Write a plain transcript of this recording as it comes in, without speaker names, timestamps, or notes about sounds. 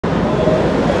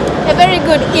very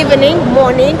good evening,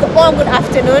 morning, or good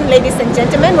afternoon, ladies and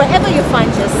gentlemen, wherever you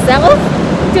find yourself.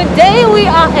 Today we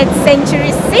are at Century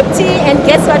City, and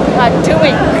guess what we are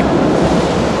doing?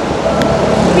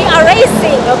 We are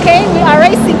racing, okay? We are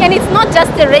racing, and it's not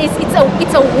just a race, it's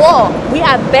a war. We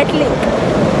are battling.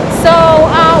 So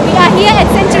we are here at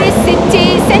Century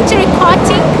City, Century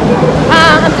Karting.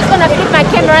 I'm just gonna flip my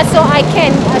camera so I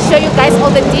can show you guys all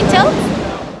the details.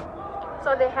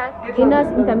 So they have beginners,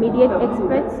 intermediate,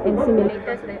 experts, and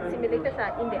simulators. The simulators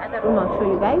are in the other room. I'll show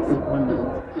you guys.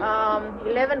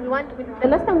 11. The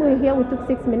last time we were here, we took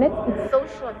 6 minutes. It's so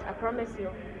short, I promise you.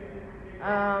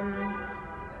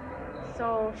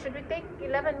 So should we take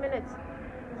 11 minutes?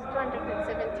 It's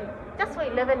 270. Just for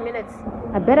 11 minutes.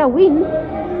 I better win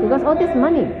because all this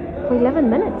money for 11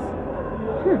 minutes.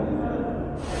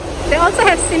 They also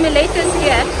have simulators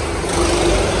here.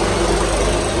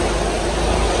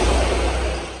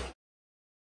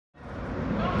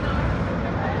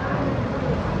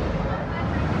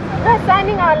 We're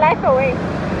signing our life away.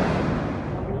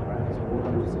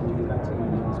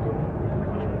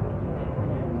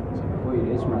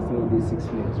 These 6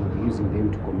 flags, we'll be using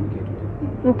them to communicate with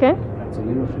them. Okay. So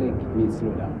yellow flag means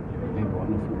slow down. Maybe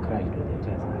one of you crashed with the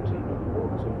tires in the train.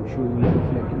 So if we show you yellow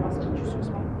flag, you must reduce your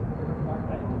speed.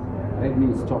 Right. Red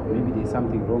means stop. Maybe there's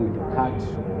something wrong with your cart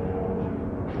or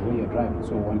the way you're driving.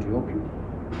 So we want to help you.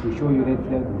 If we show you red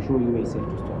flag, we'll show you where it's safe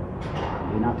to stop. And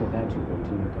then after that, you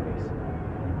continue the race.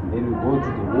 And then we go to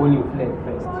the warning flag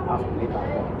first, after left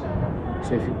out.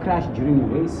 So if you crash during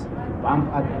the race, if you bump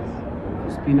others,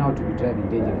 spin out to be driving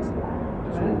dangerously.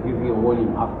 So we'll give you a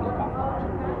warning up, black out.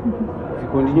 If you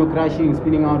continue crashing,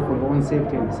 spinning out for your own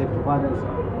safety and the safety of others,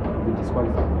 you'll be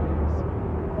disqualified.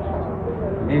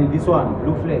 And then this one,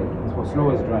 blue flag, is for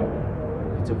slowest driver.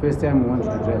 If it's your first time, we want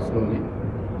you to drive slowly.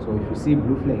 So if you see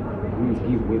blue flag, it means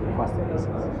give way for faster races.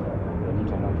 You're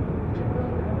not allowed to do it.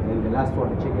 And then the last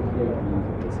one, checkered flag, means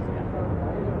the race is done.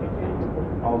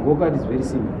 Our go-kart is very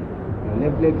simple. Your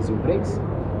left leg is your brakes,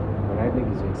 your right leg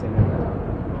is your accelerator.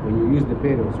 When you use the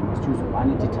pedals, you must choose one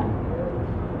at a time.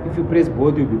 If you press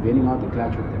both, you'll be bending out the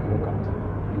clutch of the go-kart.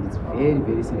 And it's very,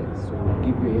 very serious. So we'll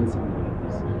give you a hand signal like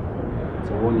this. It's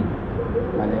a warning.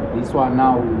 But like this one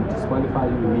now will disqualify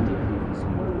you immediately if you see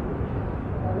it.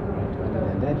 Right. Other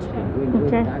than that, you can go and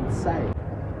go that side.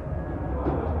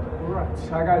 Alright,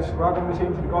 hi guys, welcome to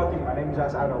Go-Karting. My name is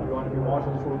Asad. We want to be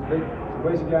marshals for today. So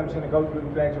basically, I'm just going to go through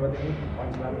the flags of what they need.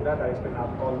 Once I'm done with that, I explain how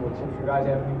to follow it. If you guys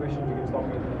have any questions, you can stop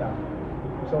me and down.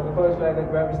 So the first flag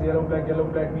that we have is the yellow flag. Yellow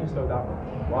flag means slow down.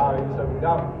 Wow, you're slowing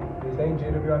down. There's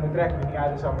danger if you're on the track, meaning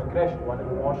either someone crash, one of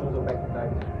the marshals or back in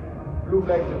time. Blue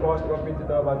flag is the fast operator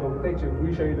about to overtake. So if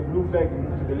we show you the blue flag, you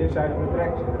move to the left side of the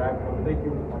track, so the driver will overtake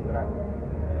you on the right.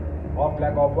 Half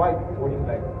black, half white, warning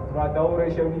flag. Throughout the whole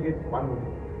race, you only get one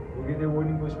warning. You get a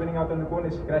warning for spinning out on the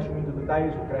corners, crashing into the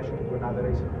tires, or crashing into another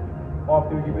racer.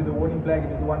 After we give you the warning flag, if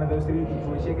you do one of those three things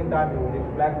for a second time, you will get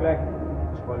the black flag,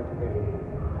 disqualification.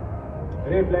 The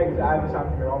red flag is either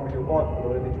something wrong with your car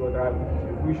or that you are driving.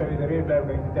 So if we show you the red flag,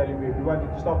 we're going to tell you if you want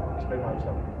it to stop, explain how to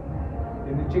stop.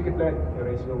 Then the checkered flag, the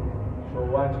race is over. So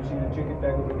once you see the checkered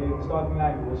flag over there at the starting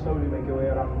line, you will slowly make your way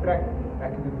around the track,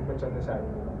 back into the pits on the side.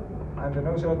 Under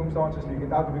no circumstances do you get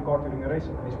out of your car during a race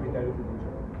unless we tell you to do so.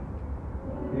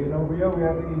 Then over here we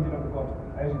have the engine of the car.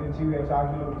 As you can see, we have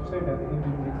something to state that the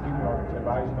engine is extremely hard. So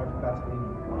advise you not to touch the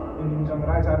engine. The engine is on the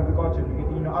right side of the car, so if you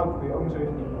get in or out for your own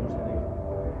safety, you must delay.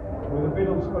 With the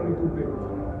pedals, only two pedals.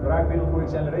 The right pedal for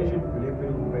acceleration, the left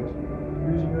pedal for brakes.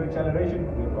 Using your acceleration,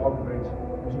 you have power brakes.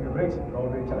 Using your brakes, lower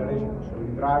the acceleration. So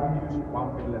when you're driving, use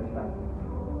one pedal at a time.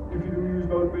 If you do use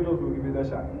both pedals, we'll give you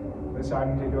this side. This side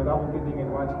means that you're double pitting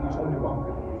and you want to use only one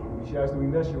pedal. If you see us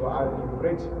doing this, you are either using your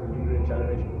brakes or using your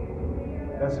acceleration.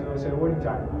 That's a warning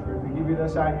sign. So if we give you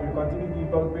this sign and you continue to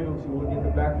use both pedals, you will get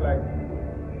the black flag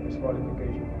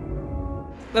disqualification.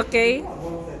 Okay,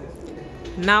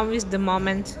 now is the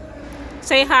moment.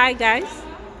 Say hi, guys.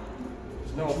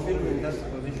 There's no film in that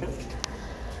position.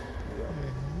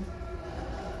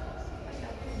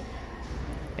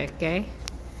 Okay,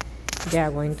 they are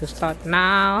going to start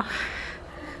now.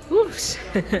 Oops.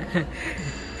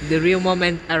 The real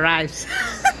moment arrives.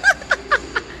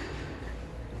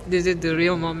 This is the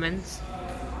real moment.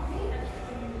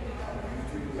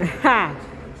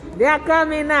 They are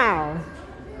coming now.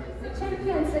 The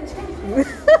champions, the champions.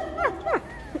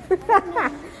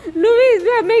 Louise,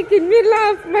 you are making me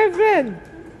laugh, my friend.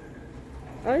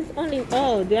 Oh, it's only.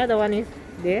 Oh, the other one is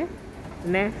there.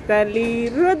 Neftali,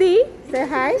 Rudy, say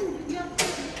hi.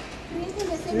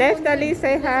 Neftali,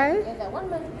 say hi.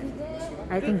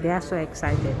 I think they are so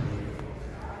excited.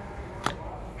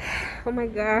 Oh my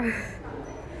god.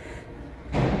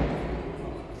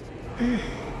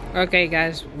 Okay,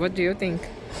 guys, what do you think?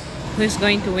 Who's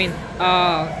going to win?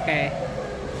 Oh, okay.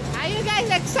 Are you guys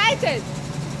excited?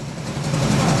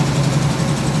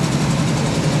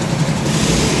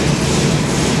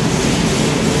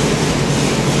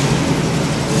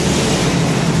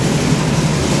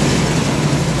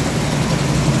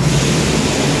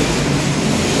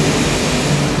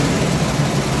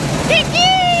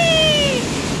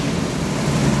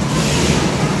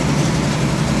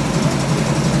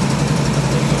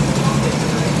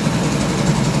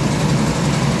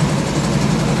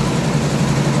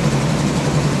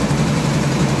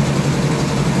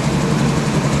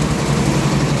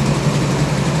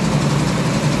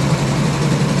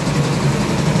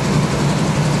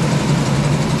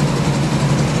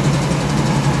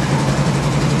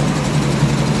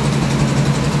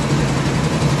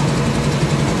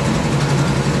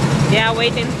 Yeah,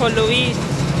 waiting for Luis.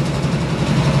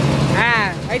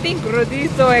 I think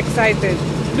Rudy is so excited.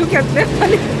 Look at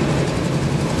Neftali.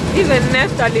 Even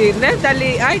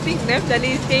Neftali, I think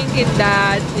Neftali is thinking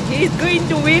that he's going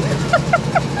to win.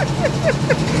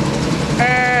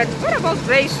 And what about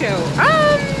Rachel?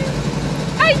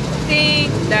 I think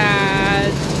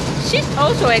that she's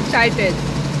also excited.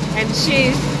 And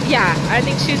I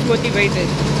think she's motivated.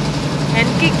 And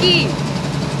Kiki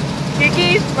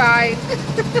is fine.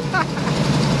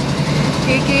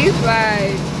 Kiki is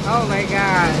fine. Oh my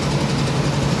god.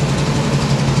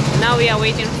 Now we are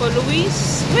waiting for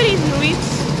Luis. Where is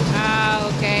Luis?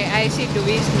 Okay, I see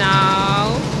Luis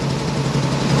now.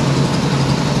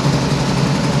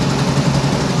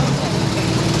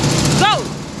 Go!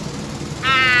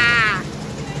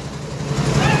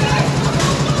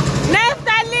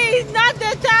 Neftali is not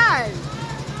the time.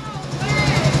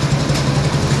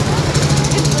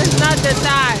 It's not the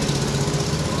time.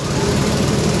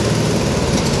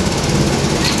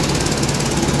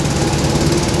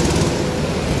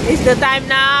 It's the time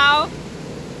now.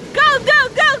 Go, go,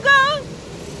 go, go!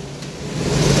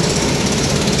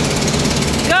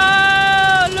 Go,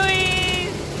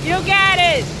 Luis! You get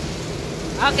it!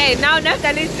 Okay, now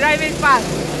Neftali is driving fast.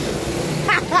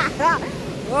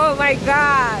 Oh my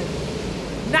god!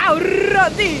 Now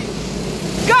Roddy!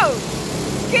 Go!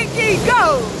 Kiki,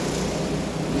 go!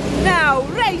 Now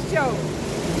Rachel!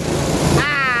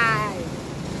 Aye!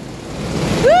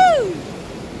 Woo!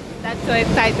 That's so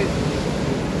excited.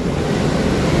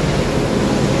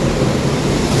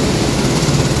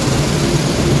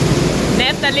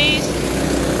 Neftali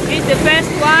is the best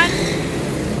one.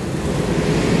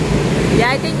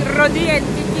 Yeah, I think Roddy and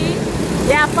Kiki,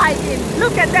 they are fighting.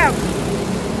 Look at them.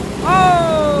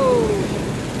 Oh!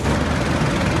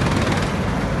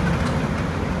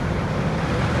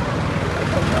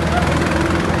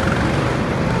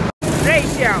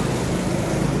 Rachel.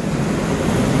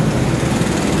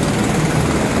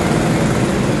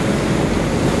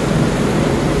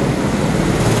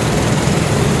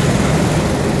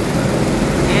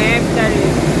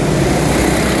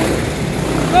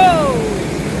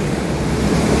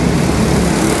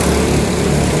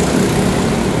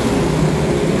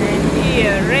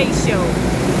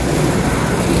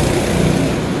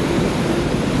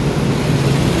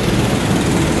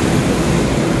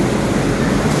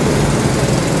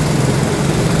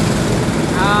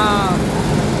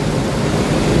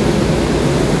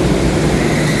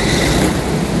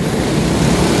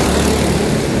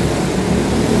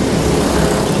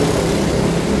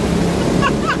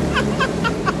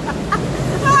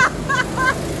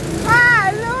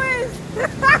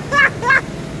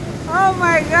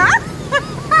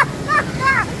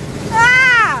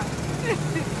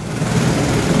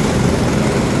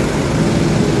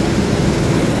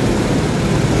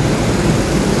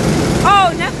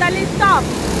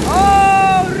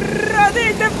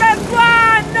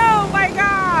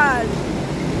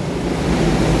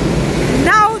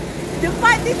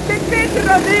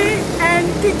 And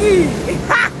Kiki.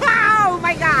 Oh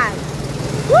my god.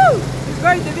 Woo! It's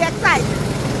going to be exciting.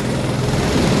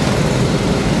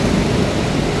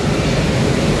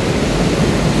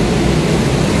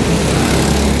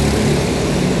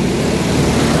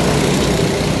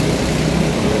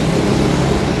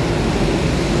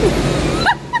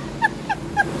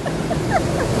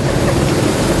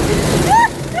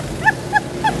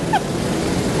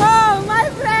 Oh my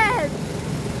friend.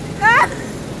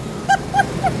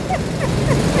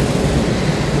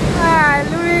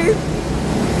 Luis,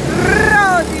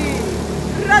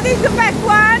 Roddy is the first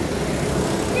one,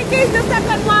 Kiki is the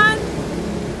second one,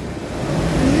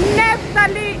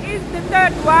 Neftali is the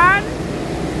third one,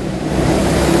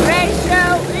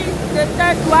 Rachel is the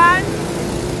third one,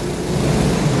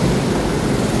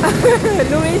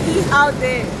 Luis is out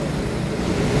there.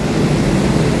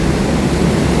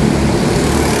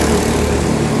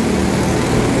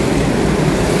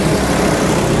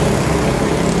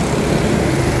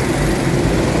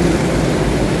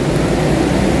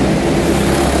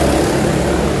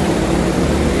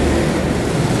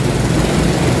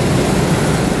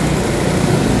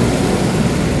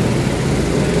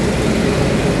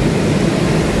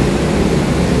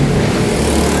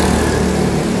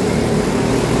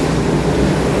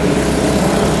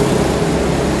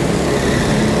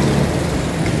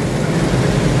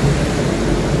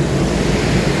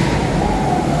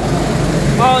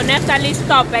 Neftali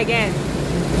stop again.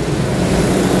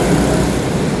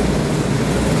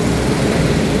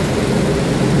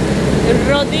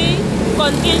 Rodi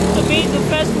continues to be the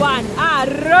first one. Ah,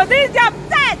 Rodi is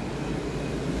upset!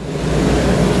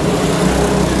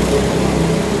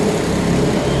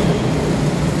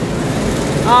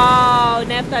 Oh,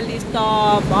 Neftali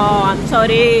stop. Oh, I'm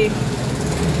sorry.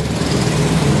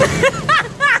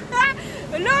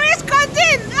 Luis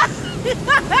continue!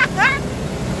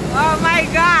 Oh my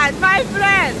God, my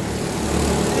friend!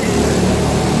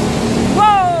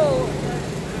 Whoa!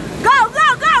 Go, go,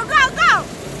 go, go, go!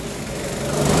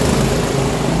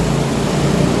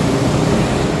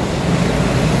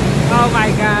 Oh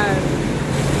my God!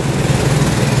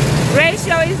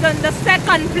 Ratio is on the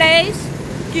second place,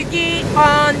 Kiki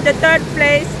on the third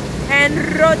place, and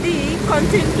Rodi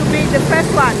continues to be the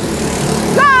first one.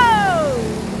 Go!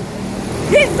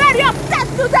 He's very upset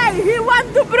today. He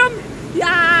wants to prove.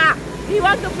 Yeah, he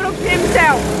wants to prove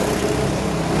himself.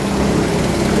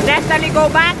 Neftali go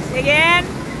back again.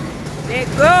 There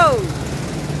goes.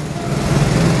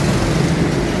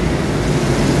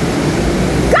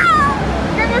 Go!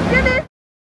 Can you finish?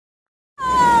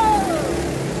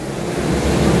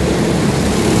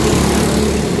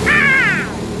 Ah!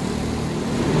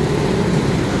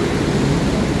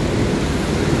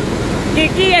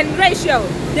 Kiki and Ratio,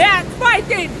 they are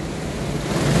fighting.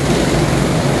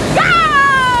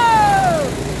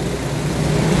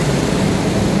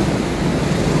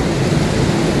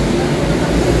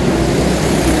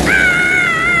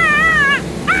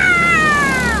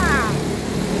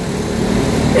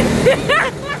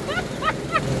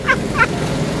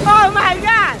 Oh my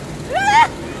God!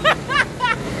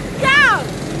 Go!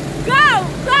 Go!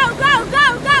 Go! Go! Go!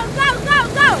 Go! Go! Go!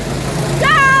 Go!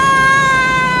 Go!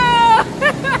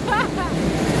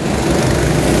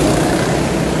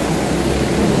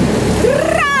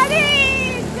 Ready!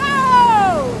 Go!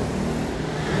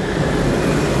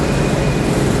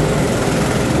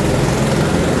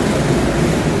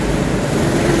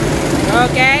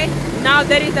 Okay, now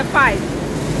there is a fight.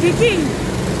 Kiki!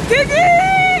 Kiki!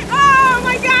 Oh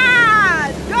my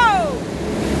God! Go!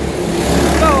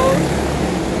 Go!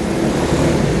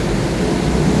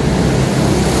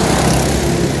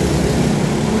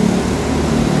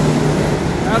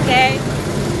 Okay.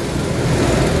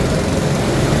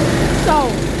 So,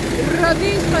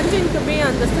 Rodi continues to be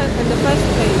on the first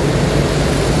place.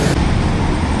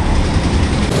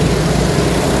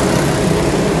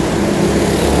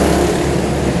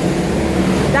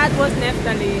 That was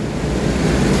Neftali.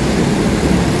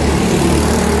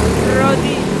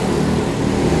 Rodi.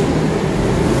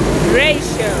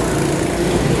 Ratio.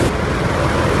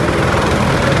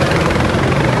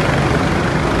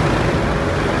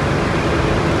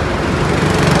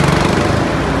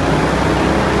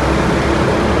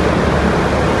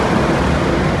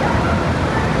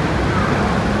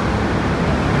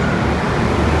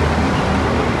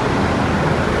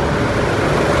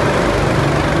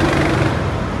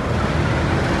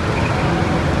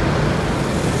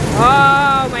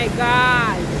 Oh my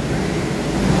God.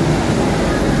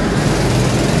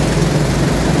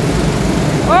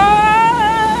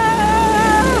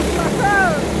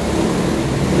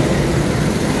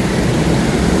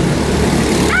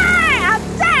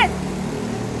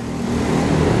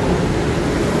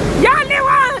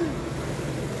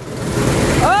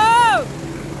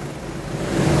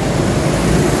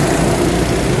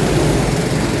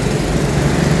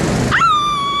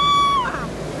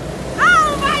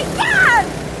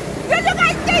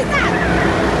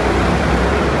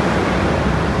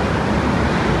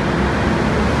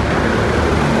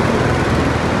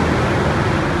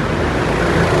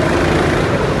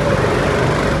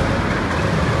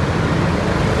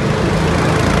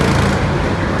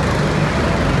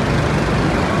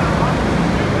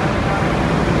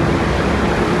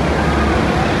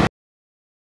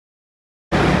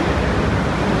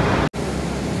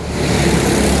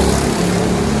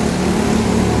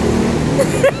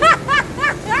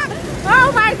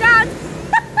 Oh my God!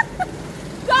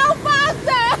 Go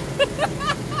faster!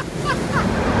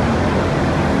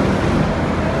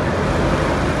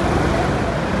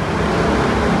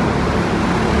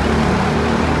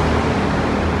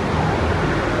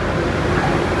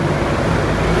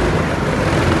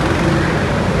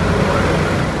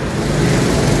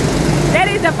 There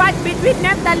is a fight between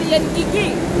Neftali and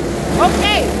Kiki.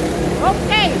 Okay,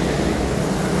 okay,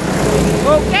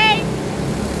 okay.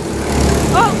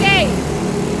 Okay.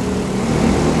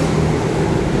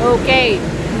 Okay.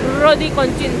 Rodi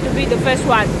continues to be the first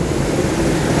one.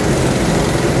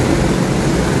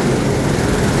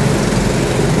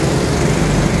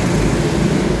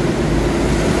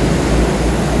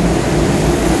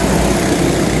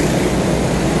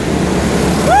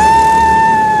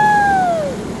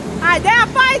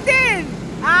 fighting!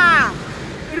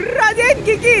 Roddy and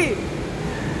Kiki!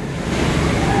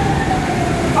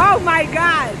 Oh my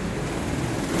God!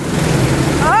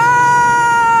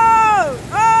 Oh!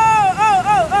 Oh! Oh!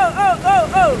 Oh! Oh! Oh! Oh!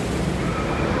 Oh!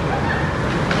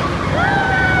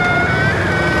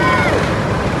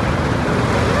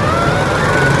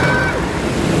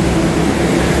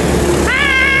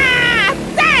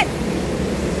 Dead!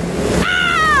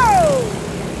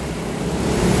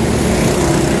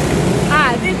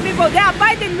 Ow! These people, they are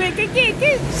fighting with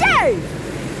Kiki.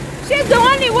 She's the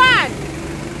only one.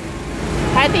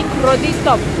 I think Roddy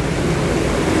stopped.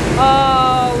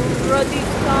 Oh, Roddy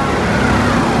stopped.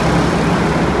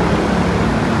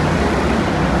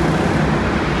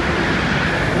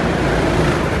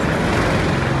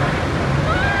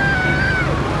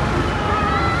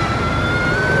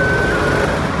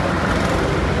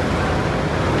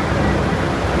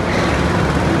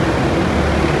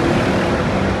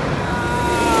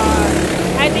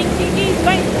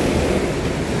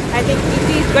 I think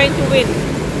Kiki is going to win.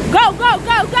 Go, go,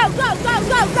 go, go, go, go,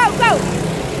 go, go, go!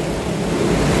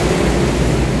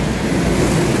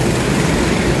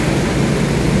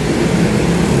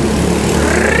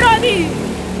 Roddy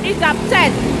is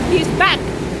upset. He's back.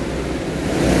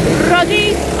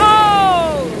 Roddy,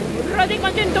 oh! Roddy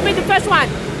continues to be the first one.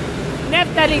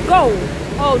 Neftali, go!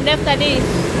 Oh, Neftali.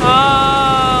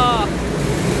 Oh!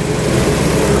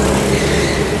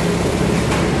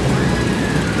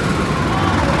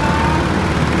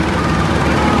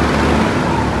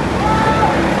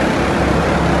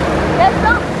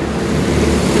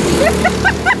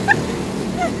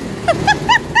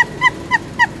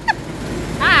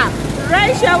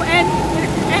 Rachel and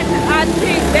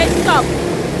Auntie, they stop.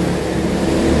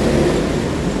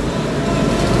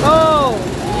 Oh,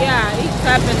 yeah, it's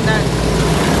happened that.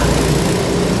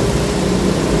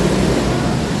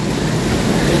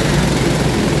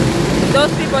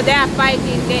 Those people, they are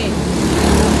fighting there.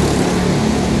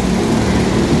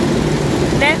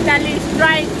 Natalie is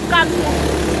trying to come to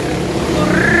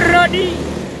Roddy.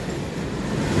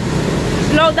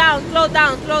 Slow down, slow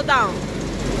down, slow down.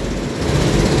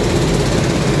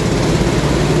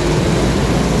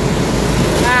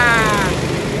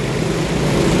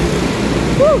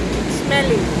 Woo,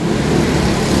 smelly.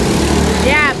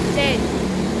 Yeah, dead.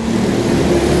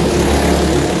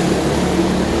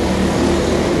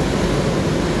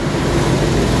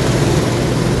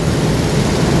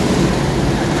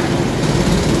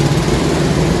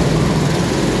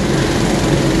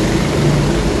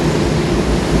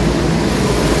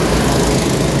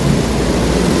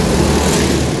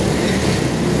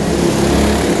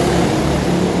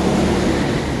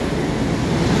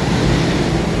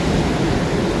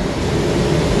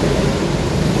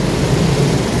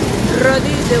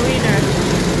 Roddy is the winner.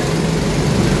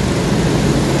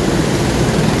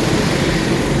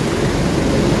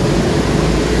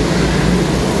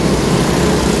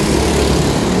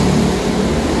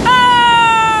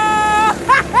 Oh!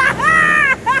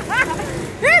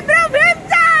 He broke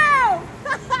himself!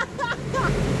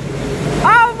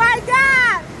 Oh my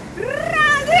God!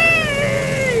 Roddy!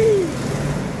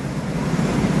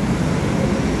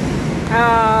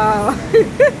 Oh!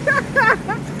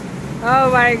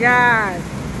 Oh my God!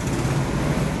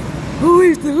 Who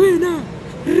is the winner?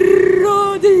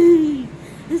 Roddy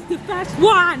is the first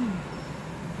one!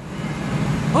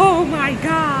 Oh my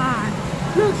God!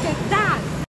 Look at that!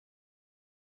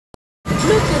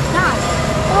 Look at that!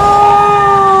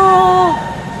 Oh!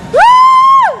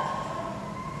 Woo!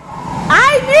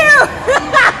 I knew!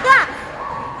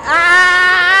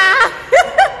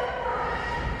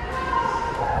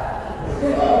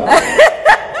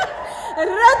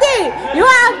 Roddy, you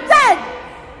are upset!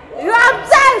 You are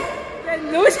upset!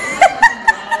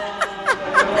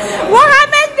 What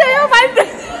happened to you, my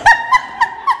friend?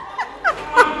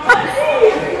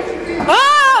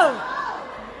 Oh!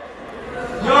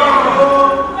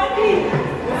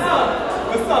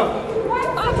 What's up?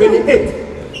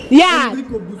 28. Yeah.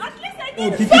 Oh,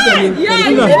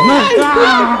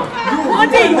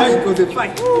 Yeah, it was a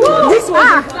fight. this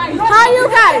one. How are you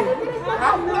guys?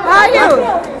 How are you?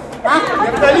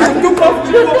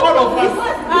 All of us.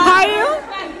 How are you?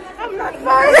 I'm not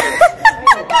fine.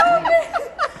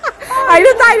 Are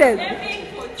you tired?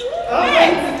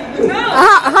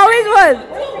 How it was?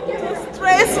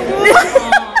 Stressful.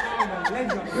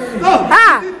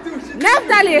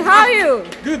 Naftali, how are you?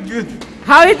 Good, good.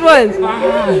 How it was? It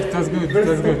was good, it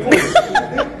was good.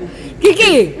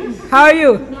 Kiki, how are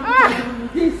you?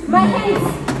 My hands.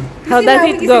 How does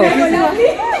it go?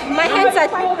 My hands are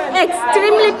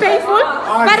extremely painful,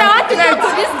 but I want to talk to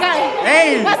this guy.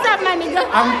 Hey! What's up, my nigga?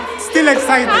 I'm still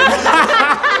excited.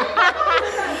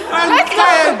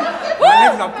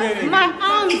 are paining. My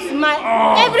arms,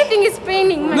 everything is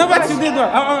paining. No, but you did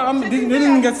well. They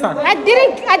didn't get stuck. I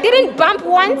didn't bump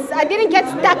once. I didn't get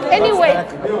stuck anyway.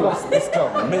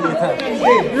 Many times.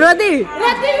 Rodi,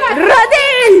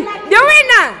 the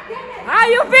winner. How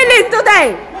you feeling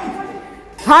today?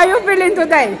 How you feeling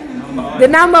today? The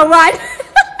number one.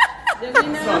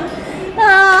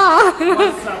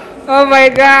 Oh my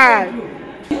God.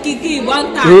 Kiki,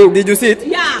 one time. Did you see it?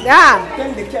 Yeah.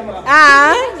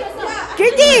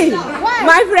 Kiki,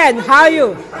 my friend, how are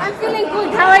you? I'm feeling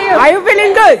good. How are you? Are you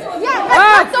feeling good? Yeah, that's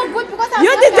not so good because I'm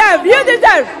You deserve.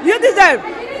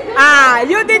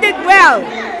 You did it well.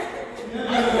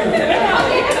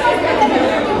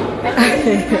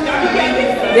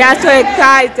 They are so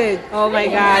excited. Oh my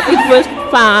God, it was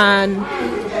fun.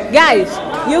 Guys,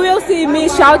 you will see me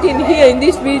shouting here in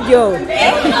this video.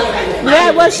 Where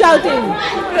I was shouting.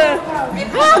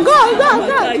 Go.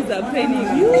 Guys are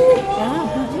paining you.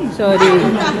 Sorry.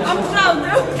 I'm proud.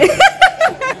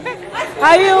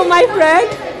 Are you my friend?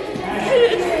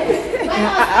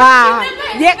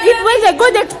 Yeah, it was a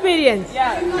good experience.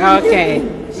 Okay.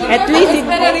 At least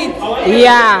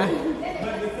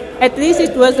At least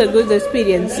it was a good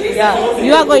experience. Yeah.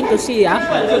 You are going to see,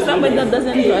 yeah? For somebody that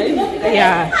doesn't drive.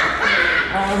 Yeah.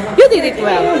 You did it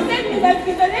well.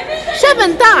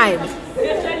 7 times.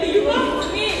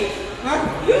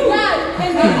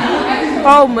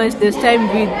 Almost the same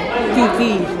with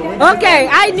Kiki. Okay,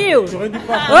 I knew.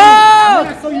 Oh!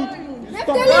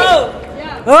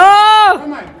 Oh!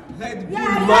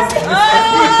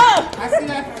 I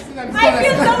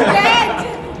feel so bad.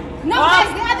 No, guys,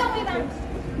 the other way around.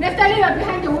 Neftali, you are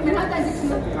behind the woman. How does it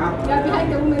feel? You are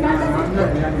behind the woman. How does it feel?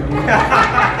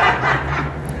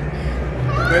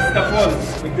 Where's the fall?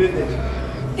 We did it.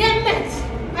 Damn it!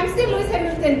 I'm still Lewis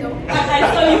Hamilton though. I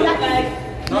saw you like...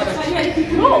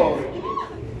 No.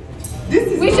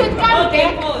 We should come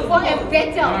back for a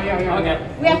battle. Okay.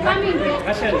 We are coming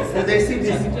back. So they see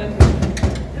this.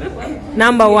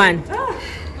 Number 1.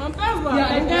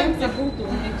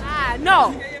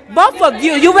 No. Both of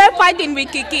you were fighting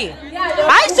with Kiki.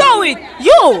 I saw it.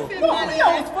 You. No,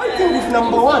 I was fighting with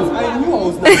number 1. I knew I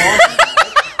was number 1.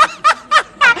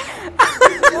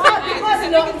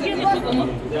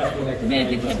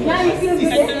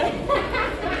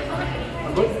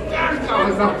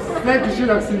 Like you should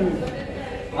have seen me.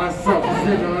 What's up?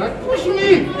 Push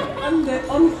me.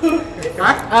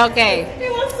 Okay.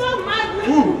 It was so mad.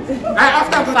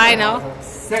 Final.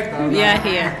 We are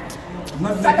here.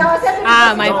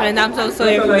 My friend, I'm so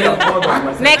sorry for you.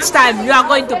 Next time, you are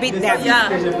going to beat them. Yeah.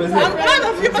 I'm proud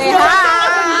of you. Say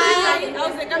hi. I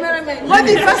was the cameraman. What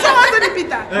is that? Someone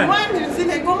Peter.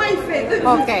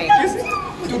 Okay.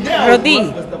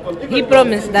 Rodi, he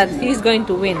promised that he's going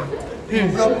to win. A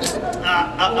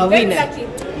winner.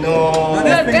 No.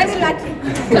 You're very lucky.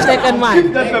 The second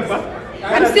one.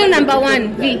 I'm still number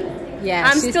 1, V. Yeah,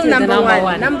 I'm she's still number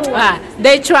one.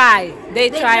 They try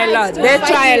a lot. They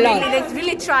try a lot. They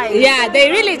really try. Yeah,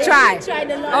 they really try. They tried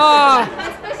a lot. Oh,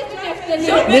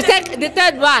 Especially the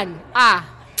third one.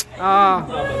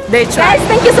 They try. guys,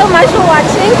 thank you so much for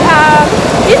watching.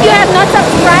 If you have not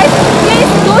subscribed, please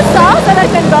do so that I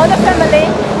can grow the family.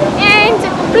 And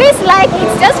please like,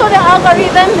 it's just for the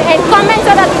algorithm, and comment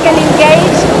so that we can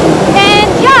engage. And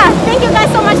yeah, thank you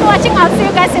guys so much for watching. I'll see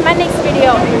you guys in my next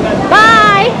video.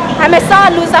 Bye. I'm a sore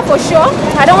loser for sure.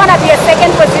 I don't want to be in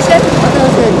second position.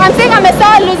 I'm saying I'm a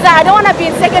sore loser. I don't want to be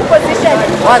in second position.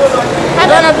 What?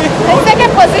 I'm in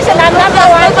second position. I'm number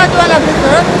 1.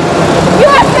 You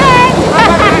are saying?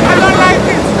 I don't like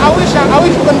this. I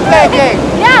wish we can play again.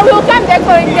 Yeah, we will come back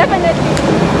for it definitely.